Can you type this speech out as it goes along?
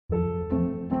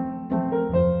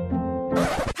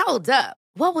Hold up.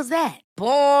 What was that?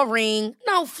 Boring.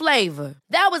 No flavor.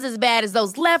 That was as bad as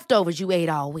those leftovers you ate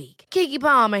all week. Keke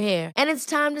Palmer here, and it's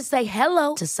time to say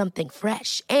hello to something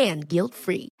fresh and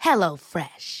guilt-free. Hello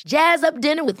Fresh. Jazz up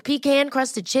dinner with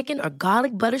pecan-crusted chicken or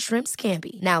garlic butter shrimp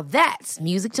scampi. Now that's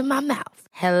music to my mouth.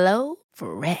 Hello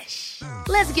Fresh.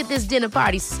 Let's get this dinner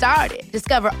party started.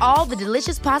 Discover all the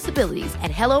delicious possibilities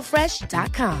at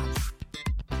hellofresh.com.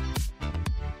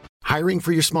 Hiring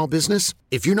for your small business?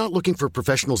 If you're not looking for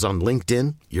professionals on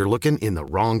LinkedIn, you're looking in the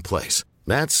wrong place.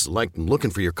 That's like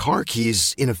looking for your car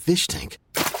keys in a fish tank.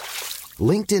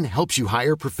 LinkedIn helps you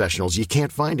hire professionals you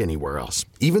can't find anywhere else,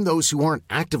 even those who aren't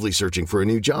actively searching for a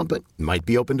new job but might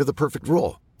be open to the perfect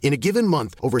role. In a given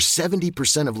month, over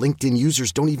 70% of LinkedIn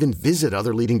users don't even visit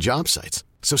other leading job sites.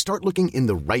 So start looking in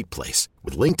the right place.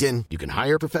 With LinkedIn, you can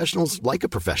hire professionals like a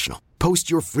professional.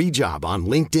 Post your free job on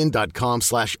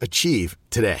linkedin.com/achieve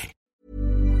today.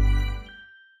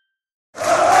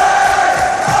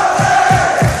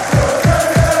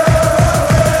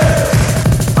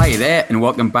 Hi there, and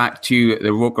welcome back to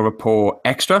the Roker Report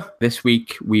Extra. This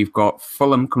week, we've got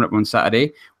Fulham coming up on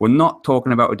Saturday. We're not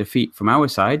talking about a defeat from our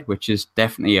side, which is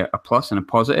definitely a plus and a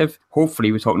positive.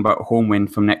 Hopefully, we're talking about a home win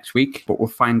from next week, but we'll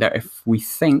find out if we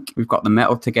think we've got the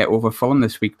mettle to get over Fulham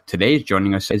this week. Today,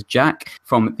 joining us is Jack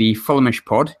from the Fulhamish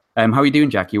Pod. How are you doing,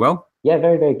 Jack? You well? Yeah,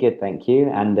 very, very good, thank you.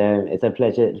 And it's a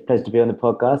pleasure to be on the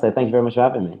podcast. So thank you very much for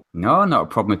having me. No, not a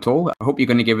problem at all. I hope you're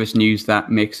going to give us news that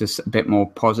makes us a bit more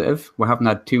positive. We haven't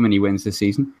had too many wins this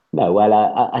season. No, well,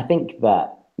 I think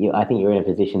that I think you're in a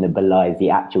position that belies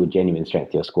the actual genuine strength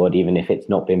of your squad, even if it's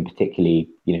not been particularly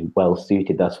well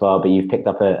suited thus far. But you've picked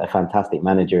up a fantastic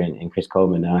manager in Chris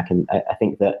Coleman, and I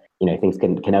think that things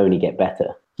can only get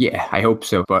better. Yeah, I hope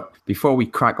so. But before we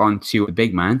crack on to the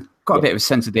big man, got a bit of a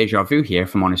sense of deja vu here,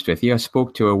 if I'm honest with you. I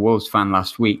spoke to a Wolves fan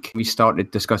last week. We started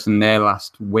discussing their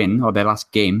last win, or their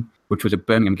last game, which was a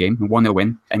Birmingham game, a 1-0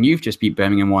 win. And you've just beat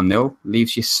Birmingham 1-0,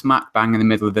 leaves you smack bang in the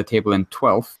middle of the table in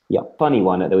 12th. Yeah, funny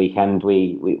one at the weekend.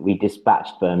 We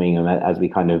dispatched Birmingham as we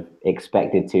kind of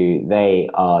expected to. They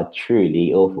are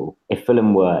truly awful. If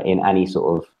Fulham were in any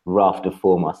sort of raft of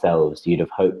form ourselves, you'd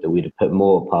have hoped that we'd have put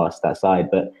more past that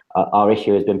side. But our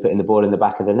issue has been putting the ball in the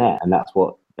back of the net, and that's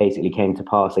what basically came to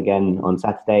pass again on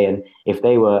Saturday. And if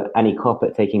they were any cop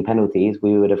at taking penalties,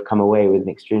 we would have come away with an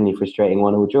extremely frustrating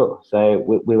 1-1 draw. So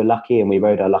we were lucky, and we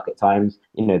rode our luck at times.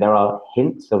 There are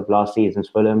hints of last season's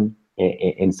Fulham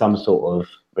in some sort of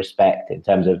respect, in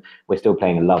terms of we're still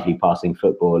playing a lovely passing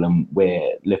football, and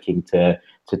we're looking to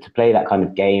play that kind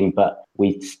of game, but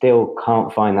we still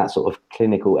can't find that sort of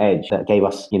clinical edge that gave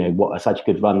us, such a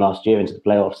good run last year into the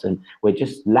playoffs. And we're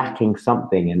just lacking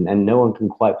something, and no one can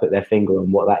quite put their finger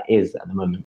on what that is at the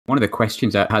moment. One of the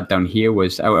questions I had down here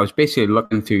was, I was basically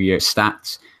looking through your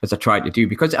stats as I tried to do,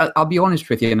 because I'll be honest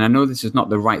with you, and I know this is not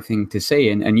the right thing to say,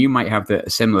 and you might have the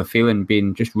similar feeling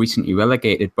being just recently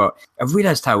relegated, but I've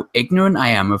realised how ignorant I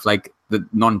am of the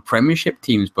non-Premiership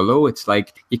teams below. It's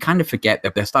like you kind of forget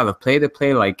that their style of play. They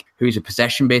play like who's a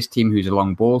possession-based team, who's a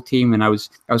long ball team. And I was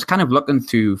kind of looking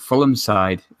through Fulham's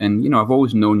side, and I've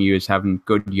always known you as having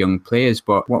good young players.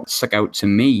 But what stuck out to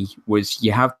me was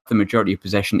you have the majority of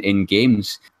possession in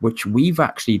games, which we've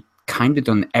actually kind of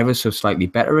done ever so slightly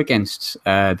better against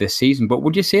this season. But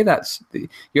would you say that's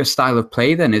your style of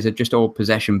play then? Is it just all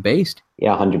possession-based?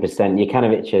 Yeah, 100%.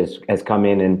 Jokanovic has come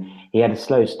in, and he had a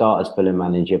slow start as Fulham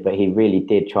manager, but he really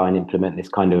did try and implement this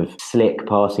kind of slick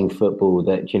passing football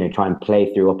that, try and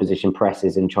play through opposition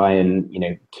presses and try and,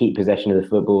 keep possession of the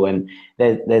football. And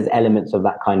there's elements of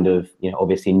that kind of,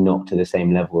 obviously not to the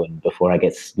same level. And before I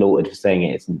get slaughtered for saying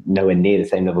it, it's nowhere near the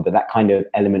same level. But that kind of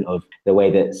element of the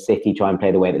way that City try and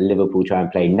play, the way that Liverpool try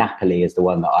and play, Napoli is the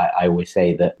one that I always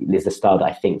say that is the style that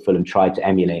I think Fulham tried to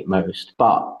emulate most.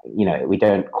 But, we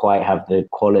don't quite have the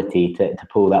quality to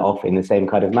pull that off in the same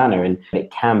kind of manner. And it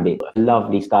can be a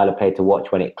lovely style of play to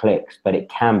watch when it clicks, but it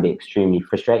can be extremely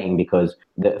frustrating because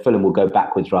the Fulham will go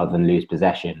backwards rather than lose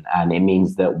possession. And it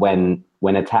means that when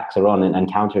attacks are on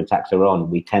and counter-attacks are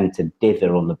on, we tend to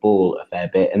dither on the ball a fair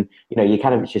bit. And,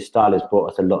 Jokanović's style has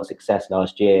brought us a lot of success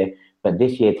last year. But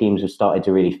this year, teams have started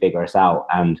to really figure us out.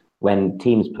 And when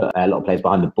teams put a lot of players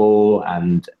behind the ball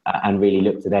and really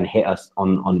look to then hit us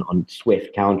on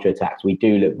swift counter-attacks, we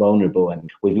do look vulnerable.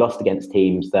 And we've lost against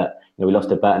teams that, we lost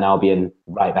to Burton Albion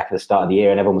right back at the start of the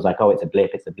year, and everyone was like, oh, it's a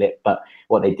blip. But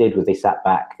what they did was they sat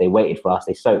back, they waited for us,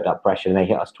 they soaked up pressure, and they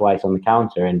hit us twice on the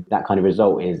counter. And that kind of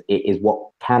result is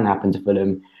what can happen to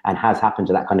Fulham and has happened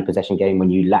to that kind of possession game when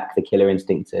you lack the killer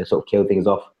instinct to sort of kill things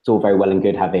off. It's all very well and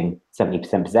good having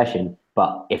 70% possession,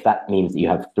 But if that means that you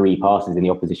have 3 passes in the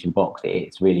opposition box,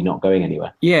 it's really not going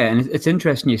anywhere. Yeah, and it's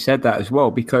interesting you said that as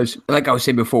well, because like I was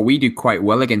saying before, we do quite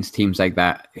well against teams like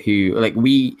that who, like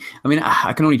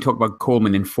I can only talk about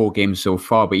Coleman in 4 games so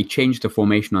far, but he changed the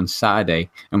formation on Saturday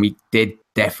and we did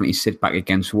definitely sit back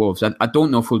against Wolves. I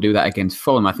don't know if we'll do that against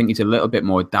Fulham. I think he's a little bit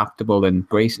more adaptable than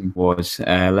Grayson was.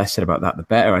 Less said about that, the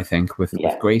better, I think, with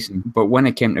Grayson. But when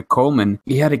it came to Coleman,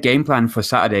 he had a game plan for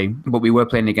Saturday, but we were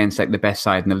playing against like the best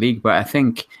side in the league. But I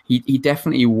think he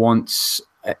definitely wants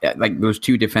like those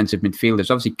 2 defensive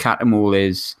midfielders. Obviously, Catamol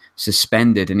is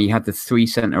suspended and he had the 3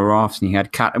 centre-halves and he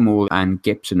had Catamol and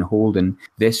Gibson Holden.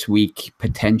 This week,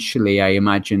 potentially, I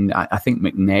imagine, I think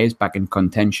McNair is back in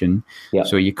contention. Yep.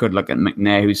 So you could look at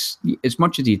McNair, who's, as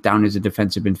much as he's down as a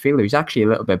defensive midfielder, he's actually a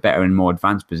little bit better in more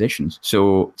advanced positions.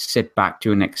 So sit back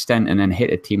to an extent and then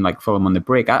hit a team like Fulham on the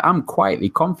break. I'm quietly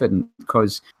confident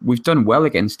because we've done well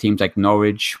against teams like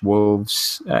Norwich,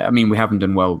 Wolves. We haven't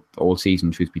done well all season,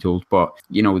 truth be told, but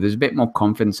there's a bit more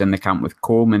confidence in the camp with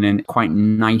Coleman, and quite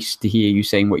nice to hear you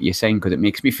saying what you're saying because it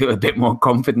makes me feel a bit more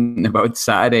confident about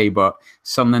Saturday. But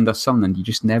Sunderland or Sunderland, you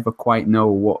just never quite know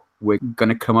what we're going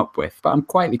to come up with. But I'm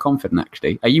quietly confident,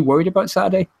 actually. Are you worried about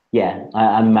Saturday? Yeah,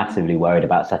 I'm massively worried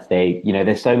about Saturday.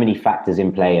 There's so many factors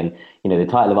in play, and the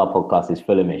title of our podcast is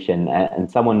Fulhamish, and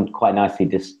someone quite nicely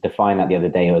just defined that the other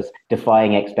day as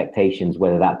defying expectations,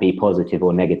 whether that be positive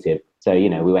or negative. So,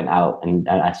 we went out and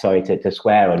sorry to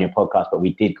swear on your podcast, but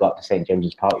we did go up to St.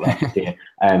 James's Park last year.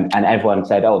 And everyone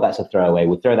said, oh, that's a throwaway.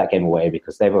 We'll throw that game away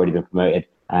because they've already been promoted.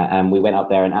 And we went up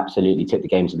there and absolutely took the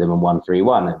game to them and won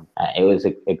 3-1. And it was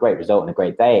a great result and a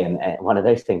great day and one of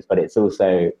those things. But it's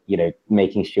also,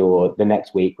 making sure the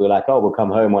next week we're like, oh, we'll come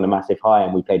home on a massive high.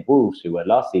 And we played Wolves, who were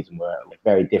last season were a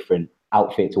very different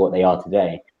outfit to what they are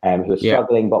today. Who were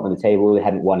struggling, bottom of the table. They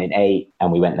hadn't won in 8,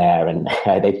 and we went there and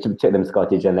they took them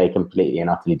Scottish and they completely and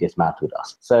utterly dismantled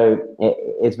us. So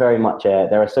it's very much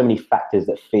there are so many factors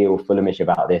that feel Fulhamish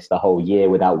about this. The whole year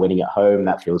without winning at home,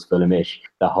 that feels Fulhamish.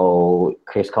 The whole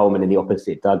Chris Coleman in the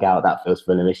opposite dugout, that feels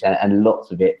Fulhamish, and lots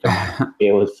of it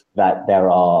feels that there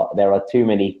are too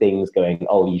many things going,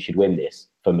 oh, you should win this,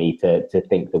 for me to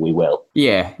think that we will.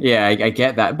 Yeah, I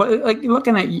get that. But like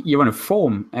looking at you on a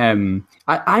form,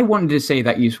 I wanted to say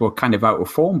that you were kind of out of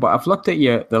form, but I've looked at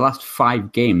the last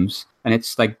 5 games and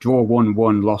it's like draw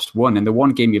 1-1, lost 1. And the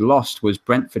one game you lost was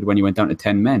Brentford when you went down to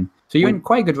 10 men. So you're in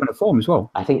quite a good run of form as well.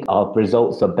 I think our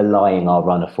results are belying our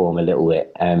run of form a little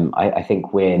bit. I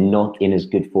think we're not in as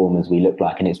good form as we look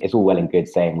like. And it's all well and good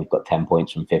saying we've got 10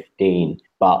 points from 15.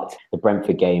 But the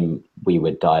Brentford game, we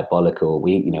were diabolical.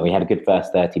 We had a good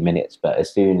first 30 minutes, but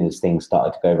as soon as things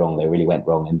started to go wrong, they really went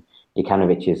wrong. And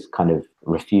Jukanović's kind of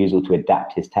refusal to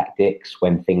adapt his tactics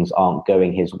when things aren't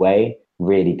going his way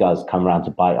really does come around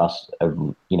to bite us,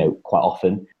 quite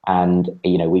often. And,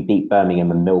 we beat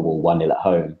Birmingham and Millwall 1-0 at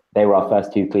home. They were our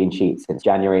first 2 clean sheets since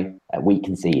January. We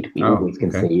concede. We always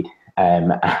concede.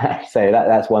 So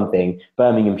that's one thing.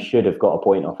 Birmingham should have got a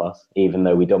point off us, even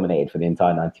though we dominated for the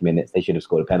entire 90 minutes. They should have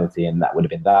scored a penalty, and that would have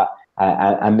been that.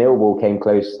 And Millwall came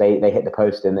close. They hit the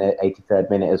post in the 83rd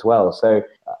minute as well. So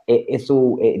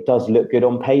it does look good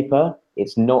on paper.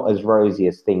 It's not as rosy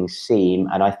as things seem.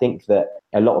 And I think that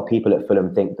a lot of people at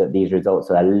Fulham think that these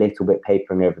results are a little bit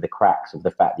papering over the cracks of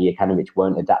the fact that Jukanović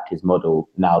won't adapt his model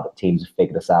now that teams have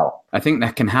figured us out. I think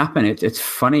that can happen. It's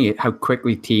funny how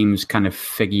quickly teams kind of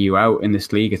figure you out in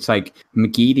this league. It's like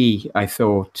McGeady, I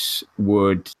thought,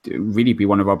 would really be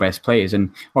one of our best players. And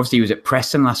obviously he was at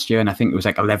Preston last year, and I think it was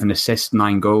like 11 assists,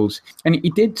 9 goals. And he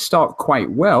did start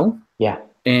quite well. Yeah.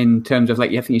 In terms of I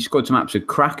think he scored some absolute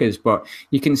crackers, but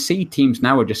you can see teams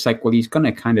now are just like, well, he's going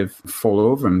to kind of fall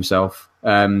over himself.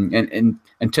 And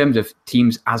in terms of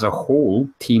teams as a whole,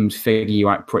 teams figure you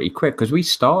out pretty quick because we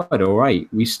started all right.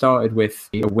 We started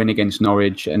with a win against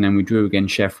Norwich and then we drew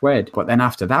against Sheff Wed. But then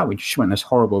after that, we just went this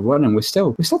horrible run and we're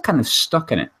still kind of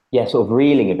stuck in it. Yeah, sort of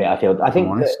reeling a bit, I feel. I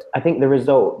think the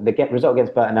result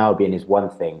against Burton Albion is one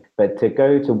thing, but to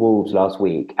go to Wolves last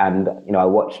week, and I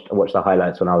watched the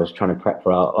highlights when I was trying to prep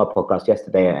for our podcast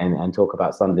yesterday and talk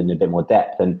about Sunderland in a bit more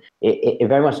depth, and it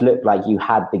very much looked like you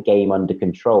had the game under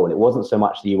control. It wasn't so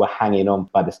much that you were hanging on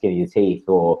by the skin of your teeth,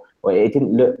 or it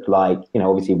didn't look like,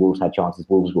 obviously Wolves had chances.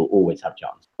 Wolves will always have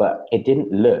chances. But it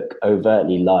didn't look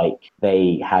overtly like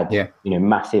they had,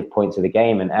 massive points of the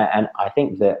game. And I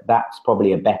think that that's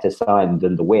probably a better sign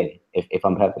than the win, if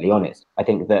I'm perfectly honest. I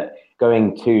think that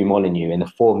going to Molineux in the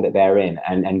form that they're in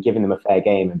and giving them a fair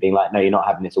game and being like, no, you're not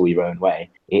having this all your own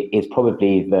way, it is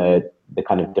probably the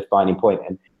kind of defining point.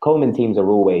 And Coleman teams are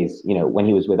always, when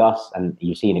he was with us, and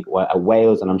you've seen it at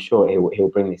Wales, and I'm sure he'll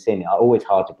bring this in, are always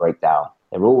hard to break down.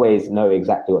 They always know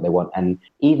exactly what they want. And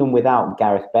even without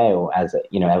Gareth Bale as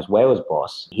Wales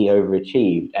boss, he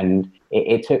overachieved. And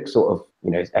it took sort of,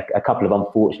 a couple of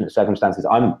unfortunate circumstances.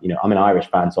 I'm an Irish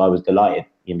fan, so I was delighted,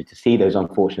 to see those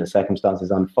unfortunate circumstances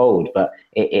unfold. But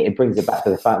it brings it back to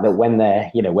the fact that when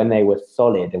they were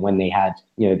solid and when they had,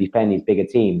 playing these bigger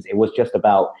teams, it was just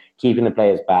about keeping the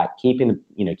players back,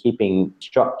 keeping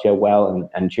structure well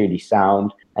and truly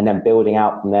sound, and then building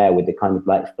out from there with the kind of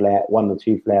like one or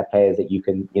two flair players that you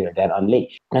can, then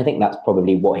unleash. And I think that's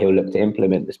probably what he'll look to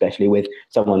implement, especially with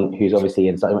someone who's obviously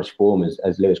in so much form as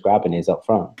Lewis Grabban is up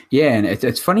front. Yeah, and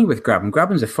it's funny with Grabban.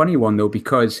 Grabban's a funny one though,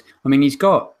 because he's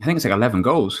got, I think it's like 11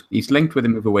 goals. He's linked with a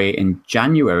move away in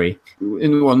January.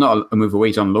 Well, not a move away,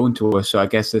 he's on loan to us, so I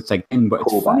guess it's like in. But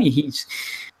it's funny, he's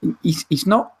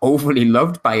not overly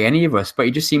loved by any of us, but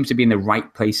he just seems to be in the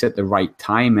right place at the right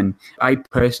time. And I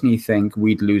personally think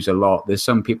we'd lose a lot. There's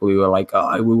some people who are like,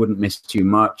 oh, we wouldn't miss too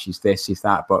much. He's this, he's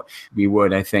that, but we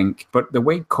would, I think. But the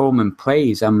way Coleman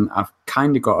plays, I've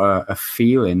kind of got a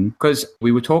feeling, because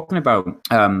we were talking about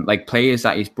like players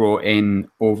that he's brought in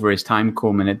over his time,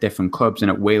 Coleman, at different clubs. And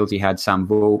at Wales, he had Sam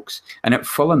Vokes. And at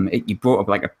Fulham, he brought up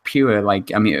like a pure, early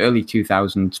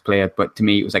 2000s player, but to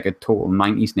me, it was like a total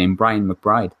 90s name, Brian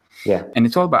McBride. Yeah. And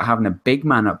it's all about having a big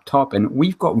man up top. And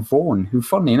we've got Vaughan, who,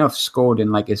 funnily enough, scored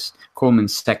in like his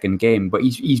Coleman's second game, but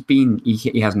he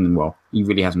hasn't done well. He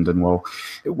really hasn't done well.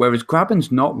 Whereas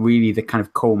Grabban's not really the kind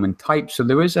of Coleman type. So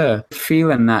there is a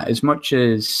feeling that as much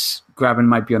as Grabban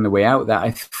might be on the way out, that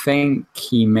I think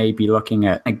he may be looking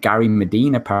at Gary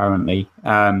Medine, apparently.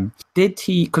 Did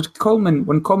he, because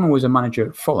when Coleman was a manager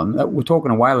at Fulham, we're talking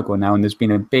a while ago now, and there's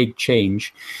been a big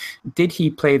change. Did he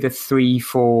play the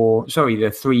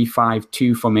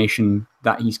 3-5-2 formation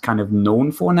that he's kind of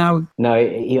known for now? No,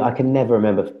 I can never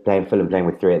remember Fulham playing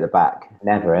with three at the back.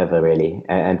 Never, ever really.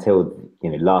 Until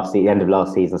the end of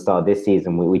last season, start of this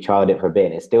season, we tried it for a bit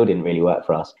and it still didn't really work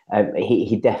for us.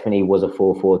 He definitely was a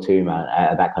 4-4-2 man,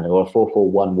 that kind of, or a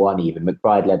 4-4-1-1 even.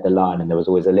 McBride led the line and there was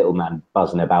always a little man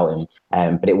buzzing about him.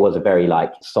 But it was a very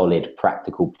solid,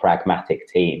 practical, pragmatic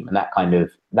team. And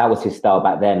that was his style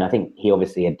back then. I think he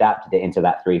obviously adapted it into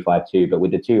that 3-5-2, but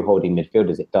with the two holding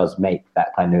midfielders, it does make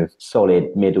that kind of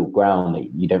solid middle ground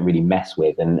that you don't really mess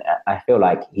with. And I feel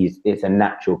like it's a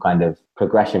natural kind of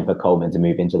progression for Coleman to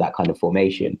move into that kind of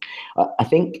formation. I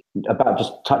think, about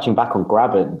just touching back on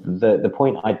Grabban, the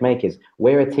point I'd make is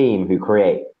we're a team who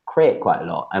create quite a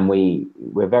lot, and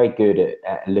we're very good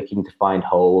at looking to find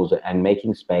holes and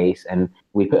making space, and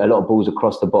we put a lot of balls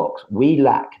across the box. We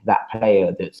lack that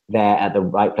player that's there at the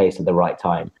right place at the right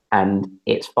time, and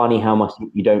it's funny how much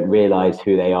you don't realise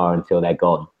who they are until they're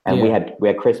gone. And we had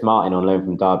Chris Martin on loan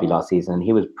from Derby last season, and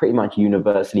he was pretty much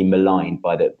universally maligned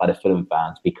by the Fulham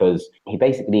fans because he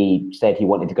basically said he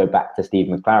wanted to go back to Steve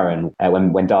McLaren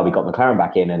when Derby got McLaren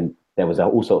back in, and there was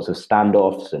all sorts of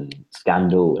standoffs and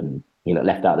scandal, and he got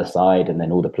left out of the side, and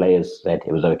then all the players said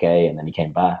it was okay, and then he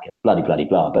came back, bloody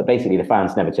blah. But basically the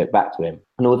fans never took back to him.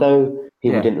 And although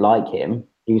people didn't like him,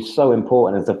 he was so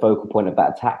important as the focal point of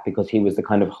that attack because he was the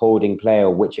kind of holding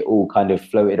player which it all kind of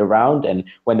floated around. And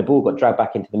when the ball got dragged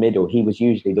back into the middle, he was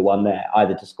usually the one there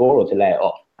either to score or to lay it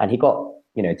off. And he got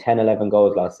 10, 11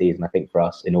 goals last season, I think, for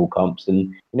us in all comps.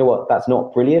 And you know what? That's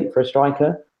not brilliant for a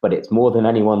striker, but it's more than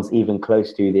anyone's even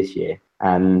close to this year.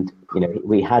 And,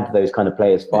 we had those kind of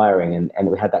players firing and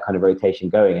we had that kind of rotation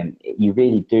going. And you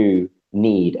really do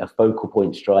need a focal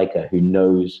point striker who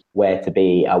knows where to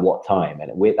be at what time. And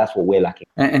that's what we're lacking.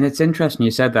 And it's interesting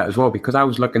you said that as well, because I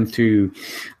was looking through,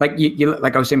 like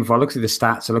I was saying before, I looked through the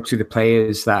stats, I looked through the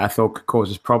players that I thought could cause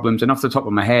us problems. And off the top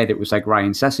of my head, it was like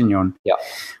Ryan Sessegnon. Yeah.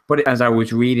 But as I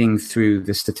was reading through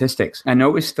the statistics, I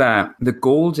noticed that the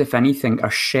goals, if anything, are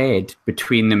shared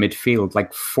between the midfield,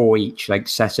 like 4 each, like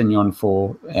Sessegnon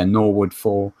 4, Norwood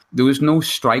 4. There was no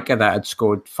striker that had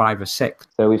scored 5 or 6.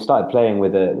 So we've started playing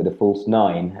with a false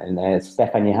 9, and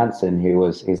Stefan Johansson, who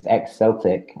was his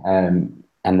ex-Celtic and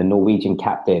the Norwegian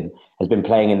captain, has been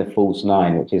playing in the false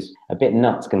 9, which is a bit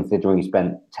nuts considering he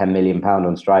spent £10 million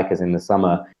on strikers in the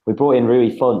summer. We brought in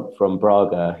Rui Font from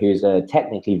Braga, who's a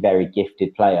technically very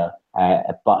gifted player,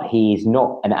 but he's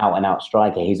not an out-and-out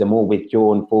striker. He's a more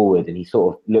withdrawn forward, and he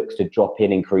sort of looks to drop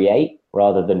in and create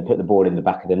rather than put the ball in the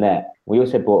back of the net. We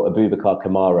also brought Abubakar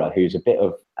Kamara, who's a bit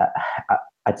of,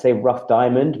 I'd say rough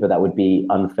diamond, but that would be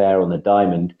unfair on the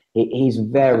diamond. He's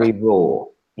very raw.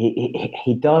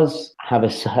 he does have a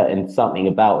certain something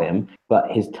about him, but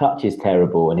his touch is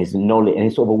terrible and his knowledge and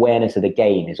his sort of awareness of the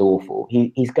game is awful.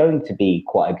 He's going to be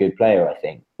quite a good player, I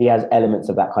think. He has elements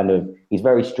of that kind of, he's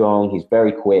very strong, he's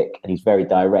very quick, and he's very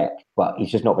direct, but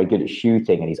he's just not very good at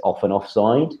shooting and he's often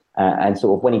offside. And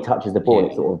sort of when he touches the ball,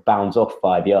 it sort of bounds off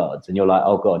 5 yards and you're like,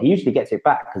 oh God, he usually gets it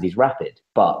back because he's rapid,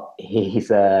 but he's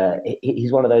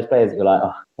one of those players that you're like,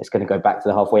 oh, it's going to go back to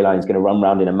the halfway line. He's going to run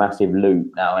around in a massive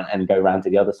loop now and go round to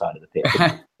the other side of the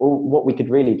pitch. What we could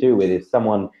really do with is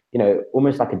someone,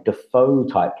 almost like a Defoe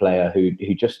type player who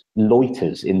just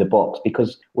loiters in the box,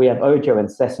 because we have Ojo and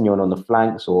Sessegnon on the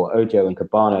flanks, or Ojo and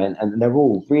Cabana, and they're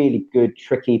all really good,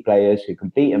 tricky players who can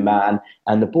beat a man,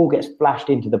 and the ball gets flashed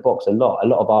into the box a lot. A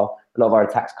lot of our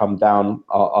attacks come down.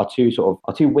 Our two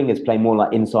wingers play more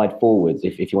like inside forwards,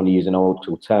 if you want to use an old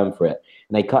school term for it.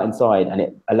 And they cut inside, and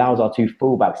it allows our two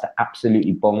fullbacks to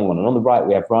absolutely bomb one. And on the right,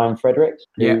 we have Ryan Fredericks,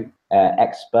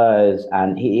 ex-Spurs,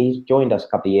 and he's joined us a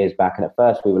couple of years back. And at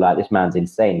first, we were like, this man's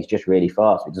insane. He's just really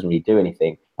fast. He doesn't really do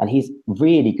anything. And he's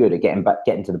really good at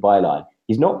getting to the byline.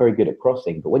 He's not very good at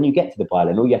crossing, but when you get to the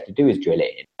byline, all you have to do is drill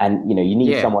it in. And, you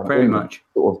need someone to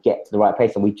sort of get to the right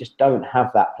place. And we just don't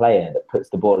have that player that puts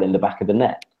the ball in the back of the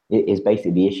net. It is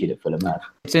basically the issue that Fulham have.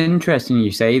 It's interesting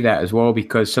you say that as well,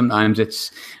 because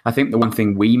sometimes I think the one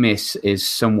thing we miss is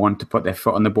someone to put their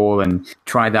foot on the ball and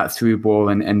try that through ball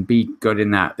and be good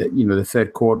in that, the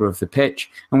third quarter of the pitch.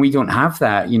 And we don't have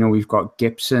that. We've got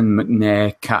Gibson,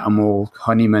 McNair, Cattermole,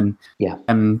 Honeyman,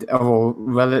 and all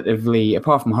relatively,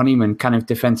 apart from Honeyman, kind of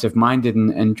defensive minded.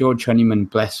 And George Honeyman,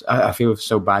 I feel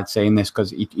so bad saying this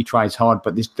because he tries hard,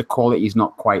 but the quality is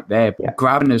not quite there. But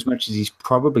Graben, as much as he's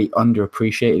probably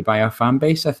underappreciated by our fan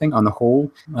base, I think, on the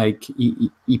whole, like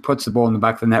he puts the ball in the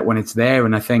back of the net when it's there.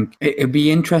 And I think it'd be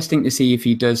interesting to see if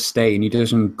he does stay and he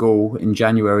doesn't go in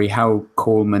January, how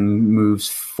Coleman moves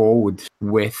forward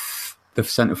with the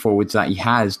centre forwards that he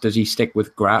has. Does he stick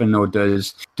with Graben, or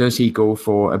does he go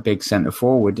for a big centre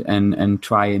forward and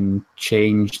try and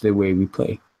change the way we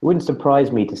play? It wouldn't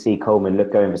surprise me to see Coleman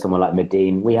going for someone like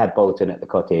Medine. We had Bolton at the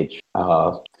Cottage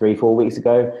 3-4 weeks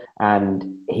ago,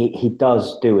 and he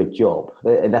does do a job.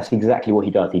 That's exactly what he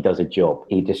does. He does a job.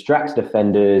 He distracts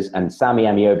defenders, and Sammy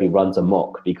Amiobi runs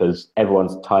amok because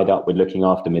everyone's tied up with looking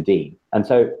after Medine. And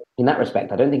so in that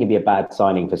respect, I don't think it'd be a bad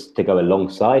signing to go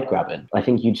alongside Graben. I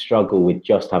think you'd struggle with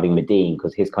just having Medine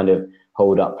because his kind of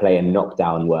hold-up play and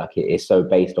knockdown work is so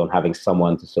based on having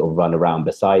someone to sort of run around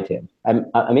beside him.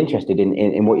 I'm interested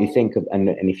in what you think of, and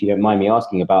if you don't mind me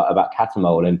asking about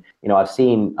Cattermole. And I've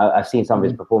seen some of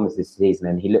his performances this season,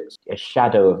 and he looks a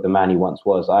shadow of the man he once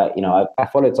was. I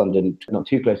followed Sunderland not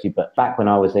too closely, but back when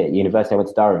I was at university, I went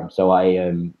to Durham, so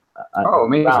I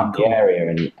around the area,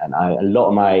 and a lot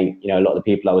of the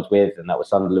people I was with, and that were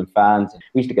Sunderland fans.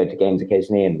 We used to go to games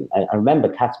occasionally, and I remember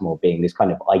Cattermole being this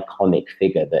kind of iconic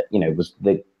figure that was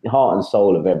the heart and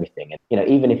soul of everything. And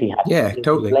even if he had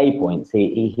play points,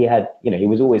 he had he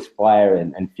was always fire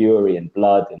and fury and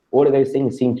blood, and all of those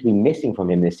things seem to be missing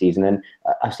from him this season. And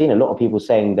I've seen a lot of people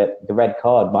saying that the red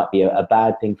card might be a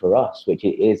bad thing for us, which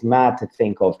is mad to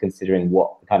think of, considering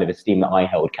what kind of esteem that I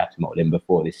held Cattermole in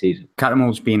before this season.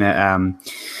 Cattermole's been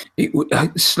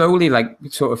slowly, like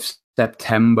sort of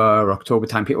September, October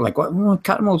time, people are like, well,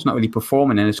 Cattermole's not really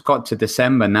performing, and it's got to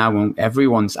December now when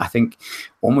everyone's, I think,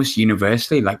 almost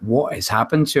universally like, what has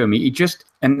happened to him? He just,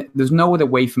 and there's no other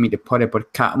way for me to put it,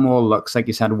 but Cattermole looks like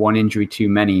he's had one injury too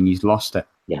many and he's lost it.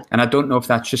 Yeah. And I don't know if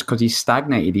that's just because he's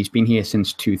stagnated. He's been here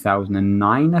since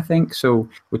 2009, I think. So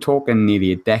we're talking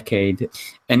nearly a decade.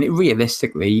 And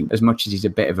realistically, as much as he's a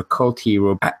bit of a cult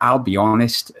hero, I'll be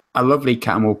honest, I love Lee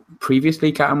Cattermole,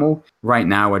 previously Cattermole. Right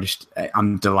now,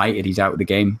 I'm delighted he's out of the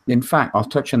game. In fact, I'll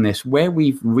touch on this. Where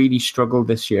we've really struggled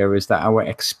this year is that our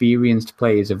experienced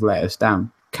players have let us down.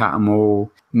 Cattermole,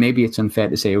 maybe it's unfair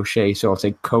to say O'Shea, so I'll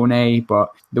say Kone,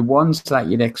 but the ones that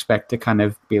you'd expect to kind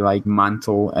of be like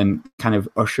Mantle and kind of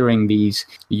ushering these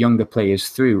younger players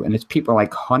through, and it's people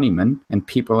like Honeyman and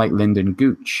people like Lyndon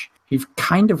Gooch who've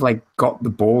kind of like got the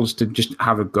balls to just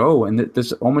have a go, and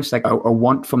there's almost like a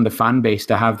want from the fan base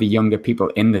to have the younger people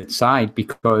in the side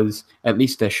because at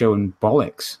least they're showing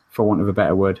bollocks, for want of a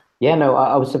better word. Yeah, no,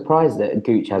 I was surprised that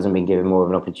Gooch hasn't been given more of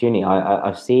an opportunity.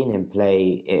 I've seen him play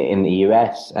in the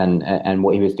US and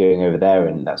what he was doing over there,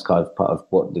 and that's kind of part of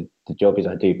what the job is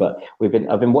I do. But I've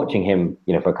been watching him,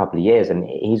 for a couple of years, and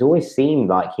he's always seemed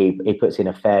like he puts in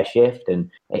a fair shift,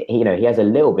 and he has a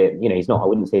little bit, he's not, I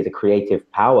wouldn't say he's a creative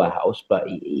powerhouse, but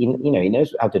he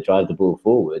knows how to drive the ball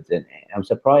forwards, and I'm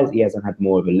surprised he hasn't had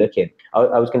more of a look in.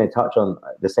 I was going to touch on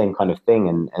the same kind of thing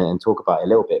and talk about it a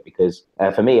little bit, because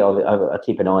for me, I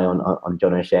keep an eye on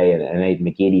John O'Shea and Aidan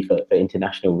McGeady for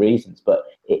international reasons, but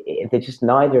they're just,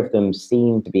 neither of them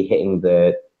seem to be hitting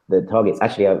the targets.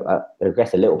 Actually, I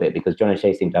regress a little bit because John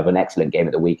O'Shea seemed to have an excellent game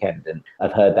at the weekend, and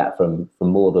I've heard that from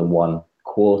more than one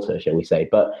quarter, shall we say.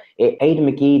 But Aidan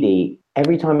McGeady,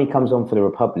 every time he comes on for the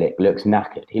Republic, looks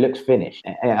knackered. He looks finished.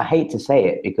 And I hate to say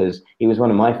it because he was one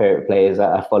of my favourite players.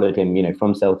 I followed him,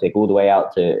 from Celtic all the way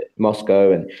out to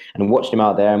Moscow and watched him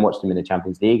out there and watched him in the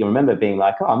Champions League. And remember being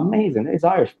like, oh, amazing, these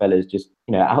Irish fellas just,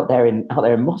 out there in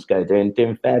Moscow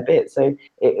doing fair bits. So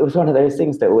it was one of those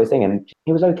things that I always think. And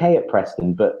he was okay at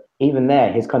Preston, but even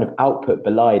there, his kind of output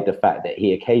belied the fact that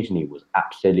he occasionally was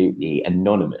absolutely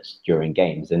anonymous during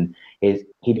games. And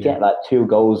he'd get like 2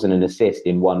 goals and an assist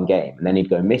in one game, and then he'd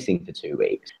go missing for 2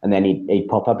 weeks. And then he'd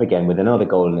pop up again with another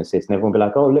goal and assist, and everyone would be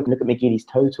like, oh, look at McGeady's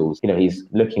totals. He's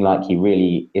looking like he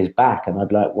really is back. And I'd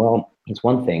be like, well, it's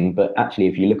one thing, but actually,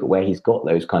 if you look at where he's got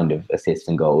those kind of assists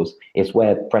and goals, it's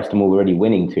where Preston were already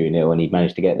winning 2-0 and he'd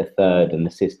managed to get the third and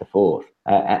assist the fourth.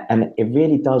 And it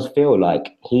really does feel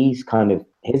like he's kind of,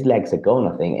 his legs are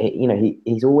gone, I think.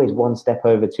 He's always one step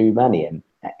over too many. And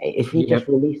if he just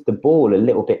released the ball a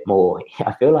little bit more,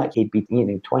 I feel like he'd be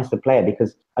twice the player,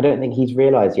 because I don't think he's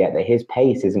realised yet that his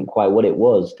pace isn't quite what it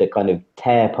was to kind of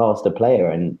tear past a player.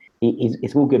 And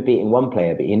it's all good beating one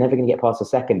player, but you're never going to get past a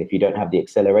second if you don't have the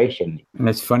acceleration. And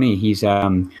it's funny, he's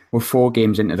we're 4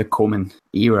 games into the Coleman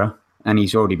era, and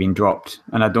he's already been dropped.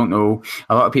 And I don't know,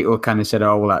 a lot of people kind of said,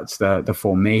 oh, well, that's the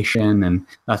formation and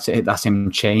that's it, that's him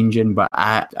changing. But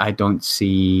I don't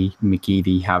see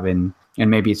McGeady having, and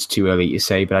maybe it's too early to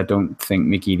say, but I don't think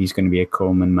McGeady's going to be a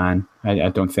Coleman man. I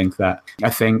don't think that. I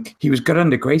think he was good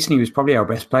under Grayson. He was probably our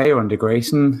best player under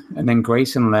Grayson. And then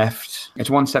Grayson left.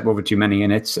 It's one step over too many,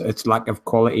 and it's lack of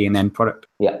quality and end product.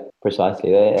 Yeah,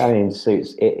 precisely. I mean,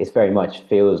 it's very much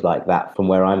feels like that from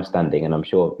where I'm standing. And I'm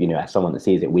sure, as someone that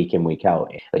sees it week in, week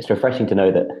out, it's refreshing to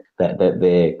know that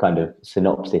the kind of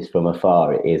synopsis from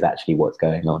afar is actually what's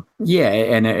going on. Yeah,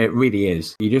 and it really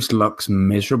is. He just looks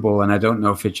miserable. And I don't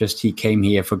know if it's just he came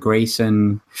here for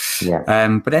Grayson.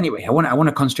 Yeah. But anyway, I want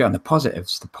to concentrate on the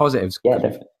positives. Yeah,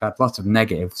 definitely. Had lots of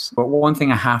negatives. But one thing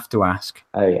I have to ask.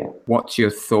 Oh, yeah. What's your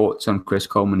thoughts on Chris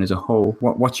Coleman as a whole?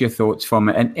 What's your thoughts from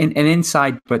an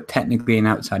inside but technically an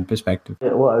outside perspective?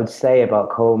 What I would say about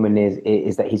Coleman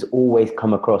is that he's always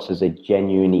come across as a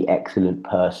genuinely excellent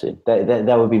person.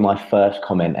 That would be my first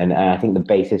comment. And I think the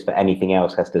basis for anything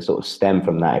else has to sort of stem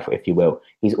from that, if you will.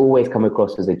 He's always come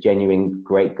across as a genuine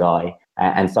great guy.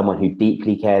 And someone who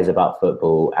deeply cares about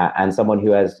football, and someone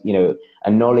who has, a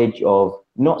knowledge of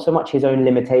not so much his own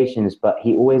limitations, but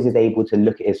he always is able to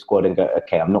look at his squad and go,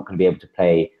 okay, I'm not going to be able to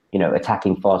play,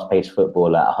 attacking fast-paced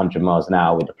football at 100 miles an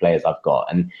hour with the players I've got.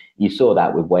 And you saw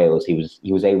that with Wales. He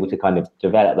was able to kind of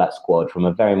develop that squad from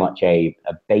a very much a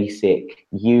basic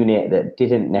unit that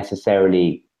didn't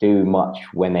necessarily do much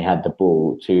when they had the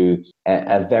ball to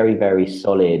a very, very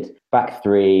solid back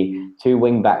 3, 2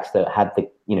 wing backs that had the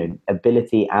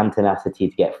ability and tenacity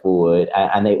to get forward,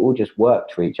 and they all just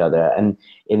worked for each other. And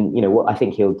what I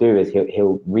think he'll do is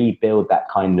he'll rebuild that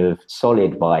kind of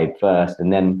solid vibe first,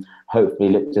 and then hopefully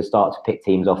look to start to pick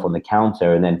teams off on the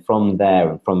counter. And then from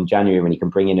there, from January, when he can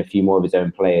bring in a few more of his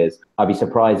own players, I'd be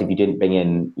surprised if you didn't bring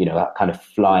in that kind of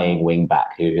flying wing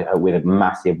back who with a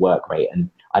massive work rate. And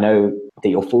I know that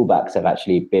your fullbacks have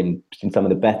actually been some of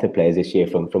the better players this year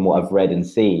from what I've read and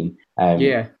seen.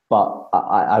 But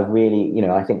I really,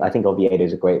 I think Oviedo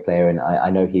is a great player, and I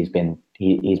know he's been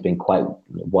quite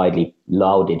widely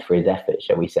lauded for his efforts,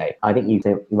 shall we say. I think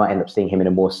you might end up seeing him in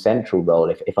a more central role.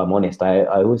 If I'm honest, I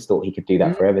always thought he could do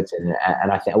that for Everton,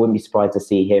 and I think I wouldn't be surprised to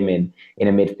see him in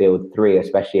a midfield 3,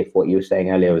 especially if what you were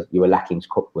saying earlier was you were lacking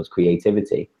was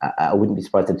creativity. I wouldn't be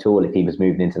surprised at all if he was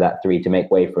moving into that 3 to make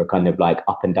way for a kind of like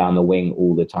up and down the wing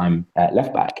all the time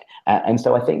left back. And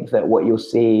so I think that what you'll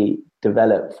see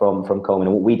develop from Coleman,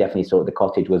 and what we definitely saw at the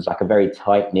Cottage, was like a very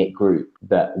tight-knit group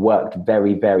that worked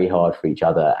very, very hard for each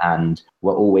other and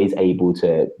were always able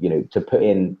to put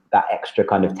in that extra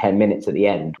kind of 10 minutes at the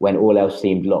end when all else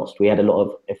seemed lost. We had a lot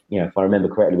of, if I remember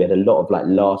correctly, we had a lot of like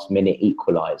last-minute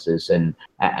equalisers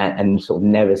and sort of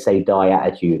never say die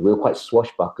attitude. We were quite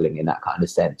swashbuckling in that kind of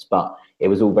sense, but it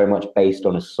was all very much based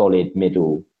on a solid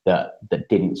middle that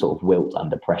didn't sort of wilt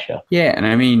under pressure. Yeah, and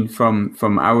I mean, from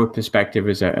our perspective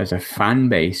as a fan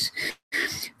base,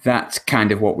 that's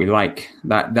kind of what we like.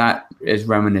 That is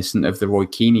reminiscent of the Roy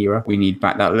Keane era. We need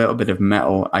back that little bit of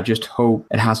metal. I just hope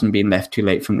it hasn't been left too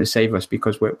late for him to save us,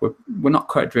 because we're not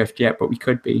quite adrift yet, but we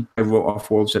could be. I wrote off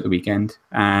Wolves at the weekend,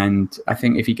 and I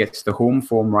think if he gets the home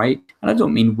form right, and I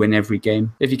don't mean win every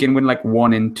game, if he can win like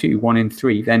 1 in 2, 1 in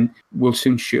 3, then we'll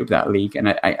soon shoot up that league. And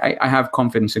I have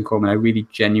confidence in Coleman. I really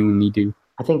genuinely do.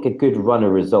 I think a good run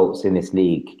of results in this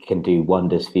league can do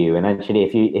wonders for you. And actually,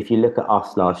 if you look at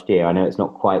us last year, I know it's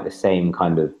not quite the same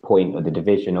kind of point of the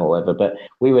division or whatever, but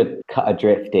we were cut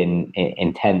adrift in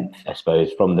 10th, I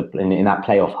suppose, from in that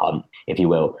playoff hunt, if you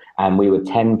will. And we were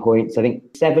 10 points, I think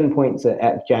 7 points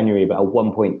at January, but a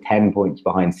 1 point, 10 points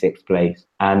behind 6th place.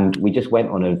 And we just went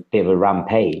on a bit of a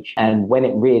rampage. And when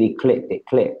it really clicked, it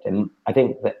clicked. And I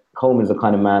think that Coleman's the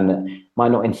kind of man that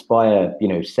might not inspire,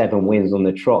 7 wins on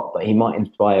the trot, but he might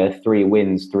inspire 3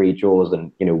 wins, 3 draws,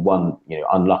 and, one,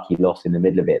 unlucky loss in the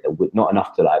middle of it that would not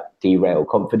enough to like derail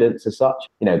confidence as such.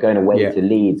 Going away to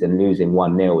Leeds and losing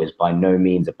 1-0 is by no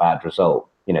means a bad result.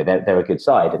 They're a good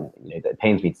side, and it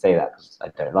pains me to say that because I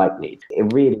don't like Leeds.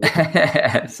 It really,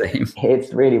 Same.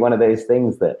 It's really one of those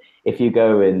things that if you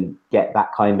go and get that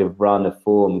kind of run of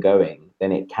form going,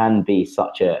 then it can be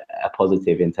such a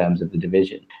positive in terms of the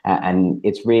division. And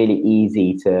it's really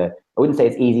easy I wouldn't say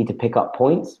it's easy to pick up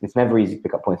points. It's never easy to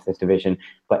pick up points in this division.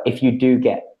 But if you do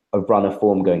get a run of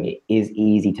form going, it is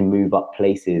easy to move up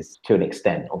places to an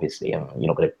extent. Obviously, you're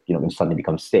not going to suddenly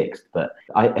become 6th, but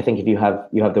I think if you have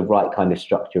the right kind of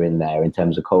structure in there in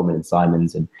terms of Coleman and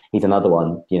Simons, and he's another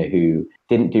one who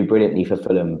didn't do brilliantly for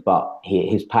Fulham, but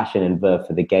his passion and verve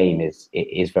for the game is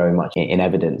very much in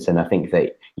evidence. And I think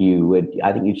that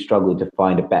you'd struggle to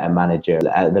find a better manager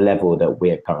at the level that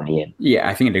we're currently in. Yeah,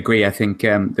 I think I'd agree. I think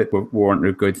that we're on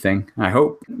a good thing, I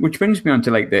hope. Which brings me on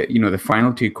to the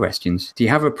final 2 questions. Do you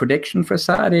have a prediction for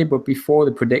Saturday? But before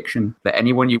the prediction, that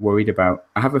anyone you're worried about?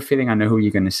 I have a feeling I know who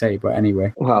you're going to say, but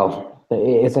anyway. Well,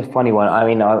 it's a funny one. I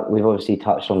mean, we've obviously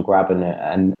touched on Graben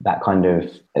and that kind of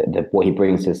what he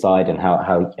brings to the side and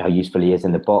how useful he is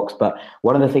in the box. But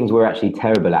one of the things we're actually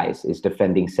terrible at is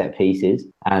defending set pieces.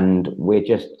 And we're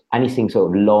just anything sort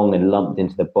of long and lumped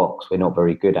into the box, we're not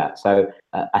very good at. So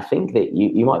I think that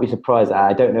you might be surprised.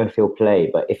 I don't know if he'll play,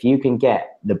 but if you can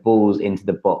get the balls into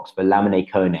the box for Lamine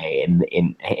Kone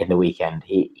in the weekend,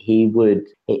 he would.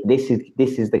 This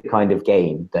is the kind of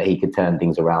game that he could turn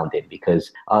things around in,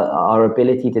 because our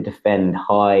ability to defend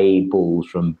high balls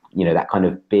from that kind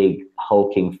of big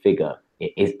hulking figure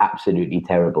is absolutely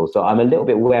terrible. So I'm a little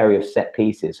bit wary of set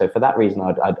pieces. So for that reason,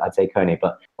 I'd say Kone,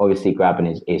 but obviously Graben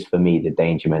is for me the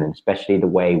danger man, and especially the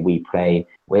way we play.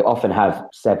 We often have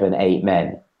 7-8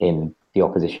 men in the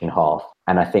opposition half.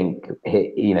 And I think,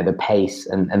 the pace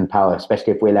and power,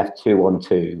 especially if we're left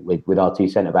 2-on-2 with our 2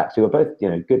 centre-backs, who are both,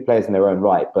 good players in their own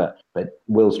right, but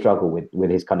will struggle with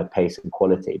his kind of pace and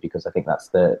quality, because I think that's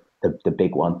the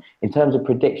big one. In terms of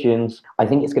predictions, I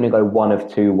think it's going to go one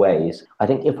of 2 ways. I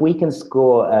think if we can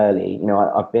score early,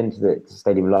 I've been to the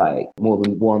Stadium Light more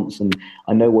than once, and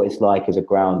I know what it's like as a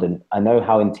ground, and I know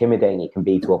how intimidating it can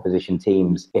be to opposition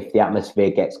teams if the atmosphere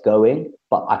gets going.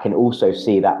 But I can also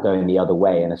see that going the other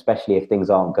way, and especially if things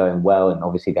aren't going well, and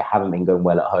obviously they haven't been going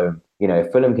well at home.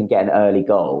 If Fulham can get an early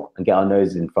goal and get our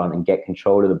noses in front and get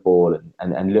control of the ball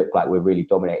and look like we're really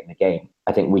dominating the game,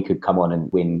 I think we could come on and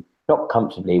win. Not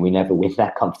comfortably, we never win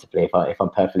that comfortably, if I'm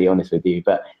perfectly honest with you,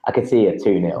 but I could see a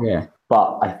 2-0. Yeah.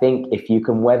 But I think if you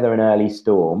can weather an early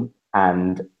storm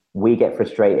and we get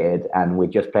frustrated and we're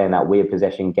just playing that weird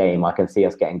possession game, I can see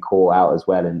us getting caught out as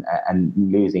well and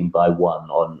losing by 1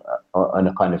 on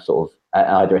a kind of sort of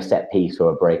either a set piece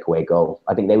or a breakaway goal.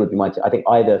 I think they would be I think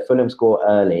either Fulham score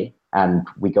early and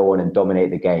we go on and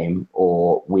dominate the game,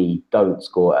 or we don't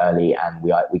score early and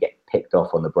we get picked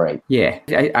off on the break. Yeah,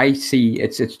 I see.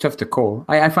 It's tough to call.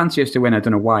 I fancy us to win. I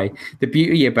don't know why. The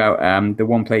beauty about the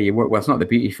one player, well, it's not the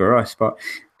beauty for us, but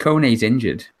Kone's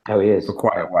injured. Oh, he is. For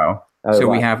quite a while. So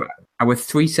we have our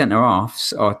 3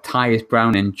 centre-halves are Tyus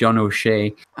Browning, John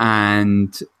O'Shea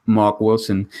and Mark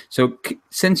Wilson. So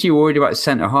since you're worried about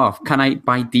centre-half,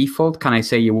 by default,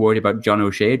 say you're worried about John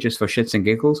O'Shea just for shits and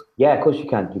giggles? Yeah, of course you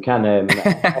can. You can.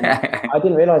 I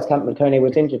didn't realise Kone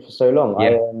was injured for so long.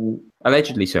 Yeah.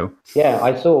 Allegedly so. Yeah,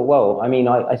 I saw. Well, I mean,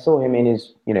 I saw him in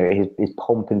his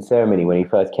pomp and ceremony when he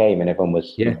first came, and everyone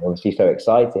was obviously so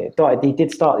excited. So he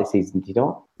did start this season, did he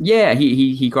not? Yeah,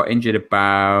 he got injured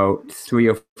about 3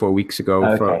 or 4 weeks ago.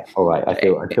 Okay, all right. I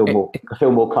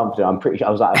feel more confident. I'm pretty sure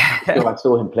I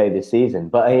saw him play this season,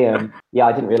 but I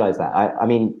didn't realise that. I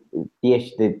mean,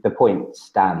 the point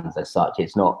stands as such.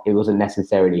 It wasn't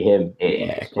necessarily him.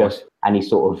 It's just any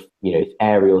sort of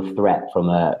aerial threat from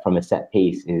a set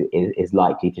piece is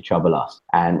likely to trouble us.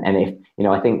 And if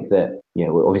I think that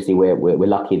obviously we're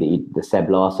lucky that Seb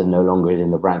Larsson no longer is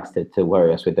in the ranks to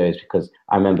worry us with those, because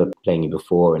I remember playing you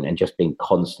before and just being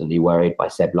constantly worried by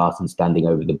Seb Larsson standing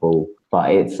over the ball But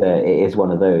it is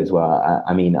one of those where,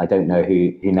 I mean, I don't know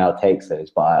who now takes those,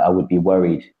 but I would be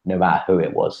worried no matter who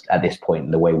it was at this point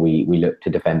in the way we look to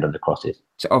defend under crosses.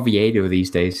 It's Oviedo these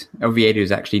days. Oviedo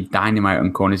is actually dynamite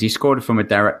on corners. He scored from a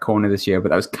direct corner this year, but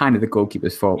that was kind of the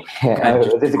goalkeeper's fault.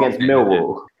 This against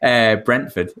Millwall?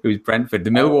 Brentford. It was Brentford. The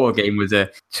Millwall game was a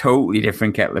totally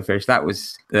different kettle of fish. That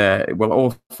was,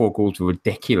 all 4 goals were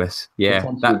ridiculous. Yeah,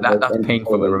 that's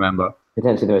painful to remember.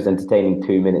 Potentially the most entertaining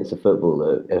 2 minutes of football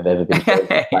that have ever been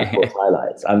Black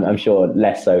highlights. I'm sure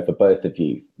less so for both of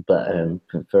you, but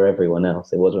for everyone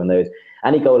else, it was one of those.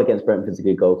 Any goal against Brentford's a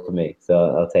good goal for me,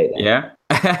 so I'll take that. Yeah.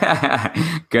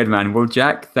 Good, man. Well,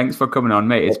 Jack, thanks for coming on,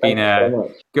 mate. It's been a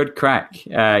good crack.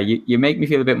 You make me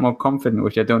feel a bit more confident,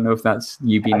 which I don't know if that's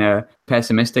you being a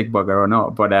pessimistic bugger or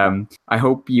not, but I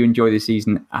hope you enjoy the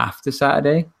season after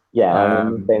Saturday. Yeah,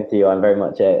 same to you. I'm very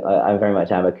much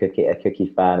am a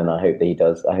cookie fan, and I hope that he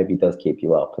does. I hope he does keep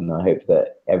you up, and I hope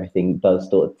that everything does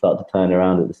start to turn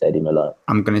around at the Stadium of Light.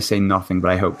 I'm going to say nothing, but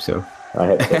I hope so. I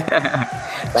hope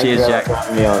so. Cheers, Jack. For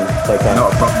having me on. Take care.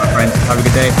 Not a problem, my friend. Have a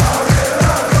good day.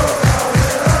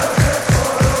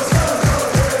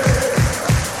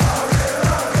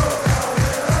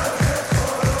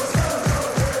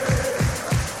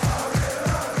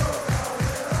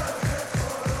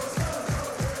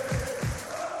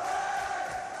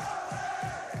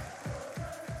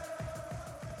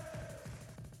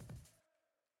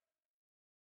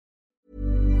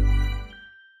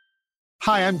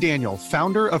 Hi, I'm Daniel,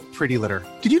 founder of Pretty Litter.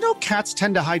 Did you know cats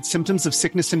tend to hide symptoms of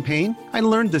sickness and pain? I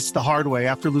learned this the hard way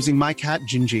after losing my cat,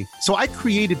 Gingy. So I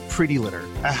created Pretty Litter,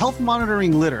 a health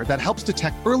monitoring litter that helps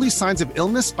detect early signs of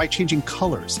illness by changing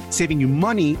colors, saving you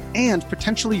money and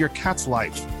potentially your cat's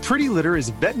life. Pretty Litter is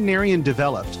veterinarian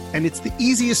developed, and it's the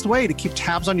easiest way to keep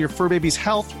tabs on your fur baby's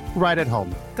health right at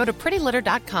home. Go to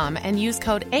prettylitter.com and use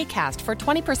code ACAST for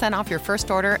 20% off your first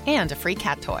order and a free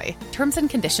cat toy. Terms and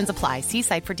conditions apply. See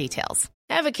site for details.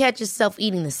 Ever catch yourself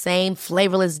eating the same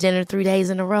flavorless dinner 3 days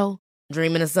in a row?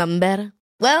 Dreaming of something better?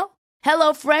 Well,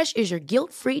 HelloFresh is your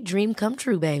guilt-free dream come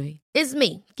true, baby. It's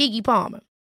me, Keke Palmer.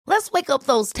 Let's wake up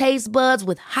those taste buds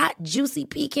with hot, juicy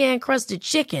pecan-crusted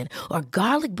chicken or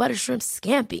garlic butter shrimp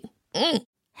scampi.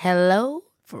 Hello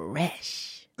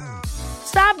Fresh.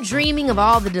 Stop dreaming of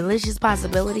all the delicious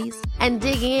possibilities and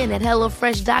dig in at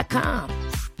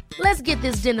HelloFresh.com. Let's get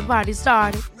this dinner party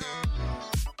started.